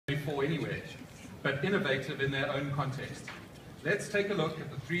for anywhere, but innovative in their own context. Let's take a look at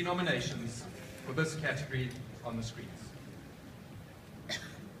the 3 nominations for this category on the screens.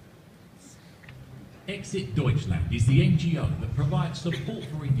 Exit Deutschland is the NGO that provides support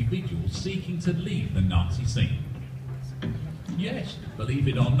for individuals seeking to leave the Nazi scene. Yes, believe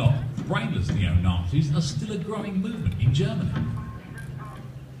it or not, brainless neo-Nazis are still a growing movement in Germany.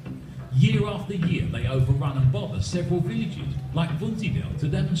 Year after year, they overrun and bother several villages, like Wunsiedel, to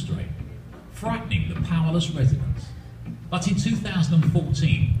demonstrate, frightening the powerless residents. But in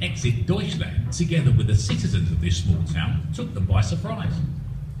 2014, Exit Deutschland, together with the citizens of this small town, took them by surprise.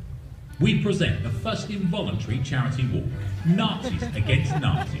 We present the first involuntary charity walk, Nazis Against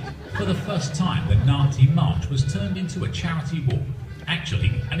Nazis. For the first time, the Nazi march was turned into a charity walk.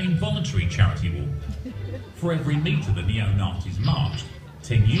 Actually, an involuntary charity walk. For every metre the neo-Nazis marched,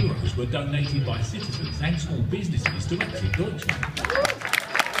 €10 were donated by citizens and small businesses to Exit Deutschland.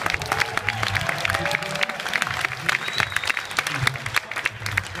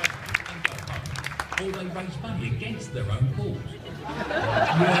 Or they raised money against their own cause.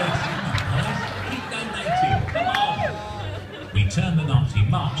 Yes, keep donating, come on! We turn the Nazi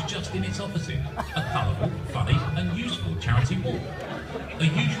march just in its opposite, a colourful, funny and useful charity walk. A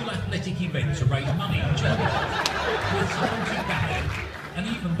usual athletic event to raise money in Germany, with supporting banners and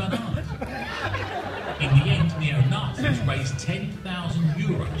even bananas. In the end, neo-Nazis raised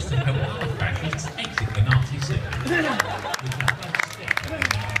 €10,000 to help other fascists exit the Nazi scene.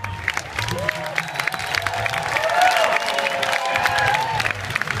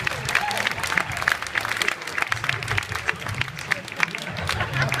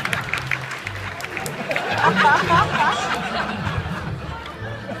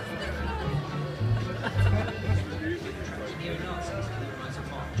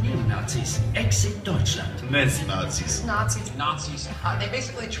 Neo-Nazis, exit Deutschland. Nazis. Nazis. They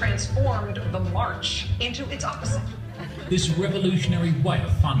basically transformed the march into its opposite. This revolutionary way of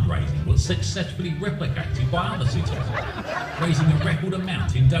fundraising was successfully replicated by other cities, raising a record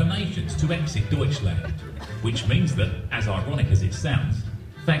amount in donations to Exit Deutschland, which means that, as ironic as it sounds,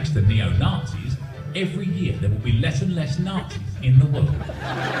 thanks to neo-Nazis, every year there will be less and less Nazis in the world.